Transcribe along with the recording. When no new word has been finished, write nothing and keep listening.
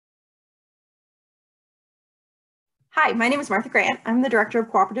Hi, my name is Martha Grant. I'm the Director of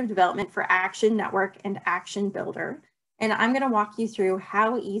Cooperative Development for Action Network and Action Builder. And I'm going to walk you through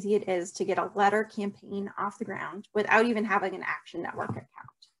how easy it is to get a letter campaign off the ground without even having an Action Network account.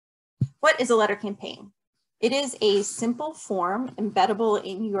 What is a letter campaign? It is a simple form embeddable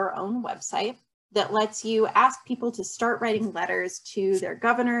in your own website that lets you ask people to start writing letters to their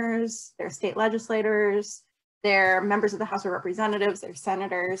governors, their state legislators, their members of the House of Representatives, their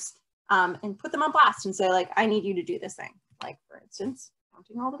senators, and put them on blast and say, like, I need you to do this thing. Like, for instance,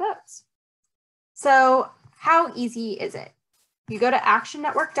 counting all the votes. So how easy is it? You go to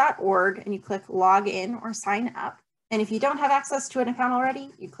actionnetwork.org and you click log in or sign up. And if you don't have access to an account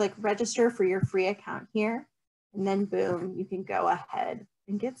already, you click register for your free account here. And then boom, you can go ahead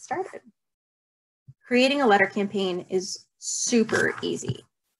and get started. Creating a letter campaign is super easy.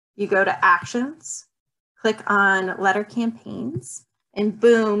 You go to actions, click on letter campaigns, and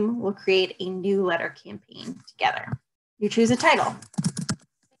boom, we'll create a new letter campaign together. You choose a title.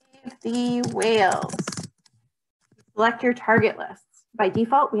 Save the whales. Select your target lists. By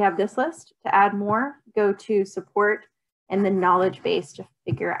default, we have this list. To add more, go to support and the knowledge base to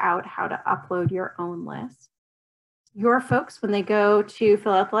figure out how to upload your own list. Your folks, when they go to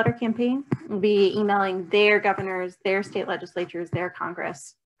fill out the letter campaign, will be emailing their governors, their state legislatures, their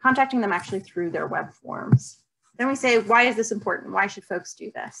Congress, contacting them actually through their web forms. Then we say, why is this important? Why should folks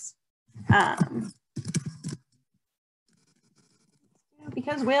do this?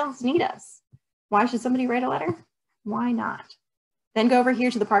 Because whales need us. Why should somebody write a letter? Why not? Then go over here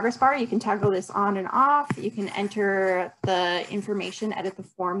to the progress bar. You can toggle this on and off. You can enter the information, edit the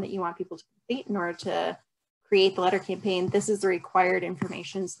form that you want people to complete in order to create the letter campaign. This is the required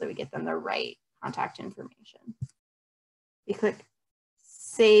information so that we get them the right contact information. You click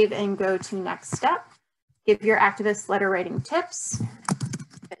save and go to next step. Give your activists letter writing tips,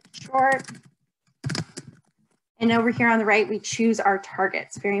 a bit short. And over here on the right, we choose our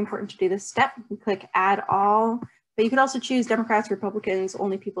targets. Very important to do this step. We click add all, but you could also choose Democrats, Republicans,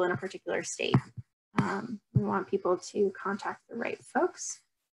 only people in a particular state. We want people to contact the right folks.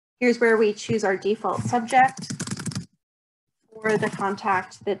 Here's where we choose our default subject for the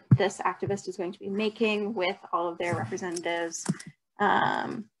contact that this activist is going to be making with all of their representatives.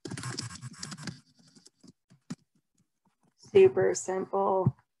 Super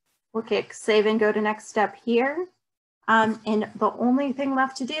simple. We'll click save and go to next step here. And the only thing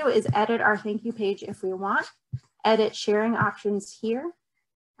left to do is edit our thank you page if we want. Edit sharing options here.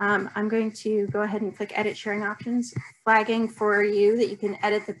 I'm going to go ahead and click edit sharing options, flagging for you that you can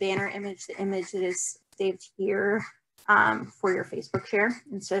edit the banner image, the image that is saved here for your Facebook share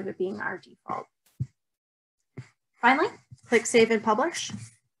instead of it being our default. Finally, click save and publish,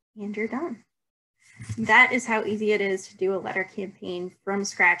 and you're done. That is how easy it is to do a letter campaign from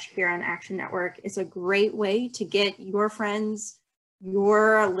scratch here on Action Network. It's a great way to get your friends,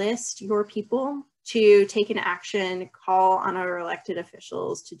 your list, your people to take an action, call on our elected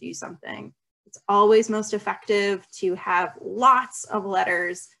officials to do something. It's always most effective to have lots of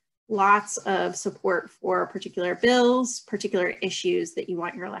letters, lots of support for particular bills, particular issues that you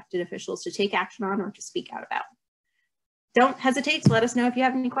want your elected officials to take action on or to speak out about. Don't hesitate to let us know if you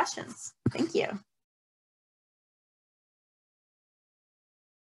have any questions. Thank you.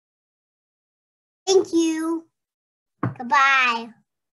 Thank you. Goodbye.